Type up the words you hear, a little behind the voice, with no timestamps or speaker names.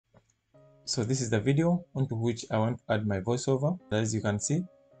So this is the video onto which I want to add my voiceover. As you can see,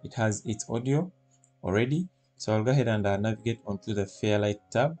 it has its audio already. So I'll go ahead and navigate onto the Fairlight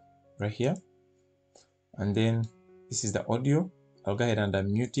tab right here. And then this is the audio. I'll go ahead and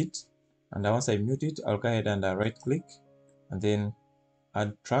mute it. And once I mute it, I'll go ahead and right click and then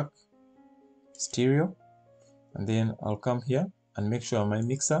add track, stereo. And then I'll come here and make sure my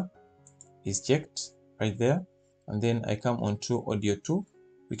mixer is checked right there. And then I come onto audio 2,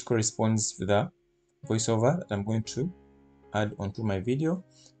 which corresponds to the voiceover that I'm going to add onto my video.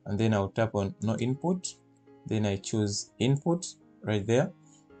 And then I'll tap on no input. Then I choose input right there.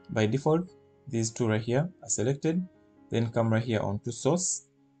 By default, these two right here are selected. Then come right here onto source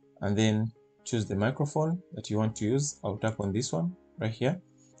and then choose the microphone that you want to use. I'll tap on this one right here,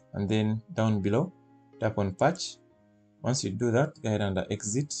 and then down below tap on patch. Once you do that, go ahead and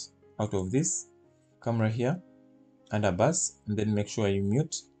exit out of this. Come right here under bass and then make sure you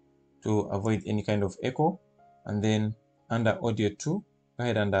mute to avoid any kind of echo. And then under audio 2, go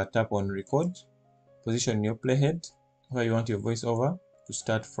ahead and tap on record. Position your playhead where you want your voiceover to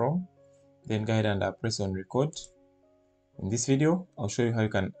start from. Then go ahead and press on record. In this video, I'll show you how you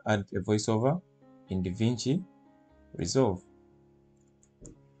can add a voiceover in Davinci Resolve.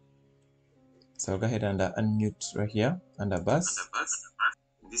 So I'll go ahead and unmute right here under bass.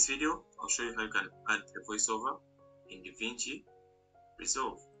 In this video, I'll show you how you can add a voiceover in Davinci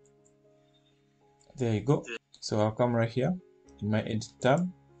Resolve. There you go. So I'll come right here in my edit tab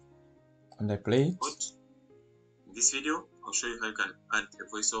and I play it. In this video, I'll show you how you can add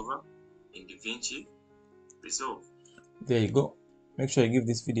a voiceover in Davinci Resolve. There you go. Make sure you give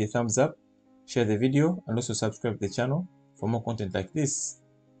this video a thumbs up, share the video, and also subscribe to the channel for more content like this.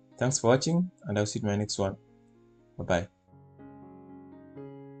 Thanks for watching, and I'll see you in my next one. Bye bye.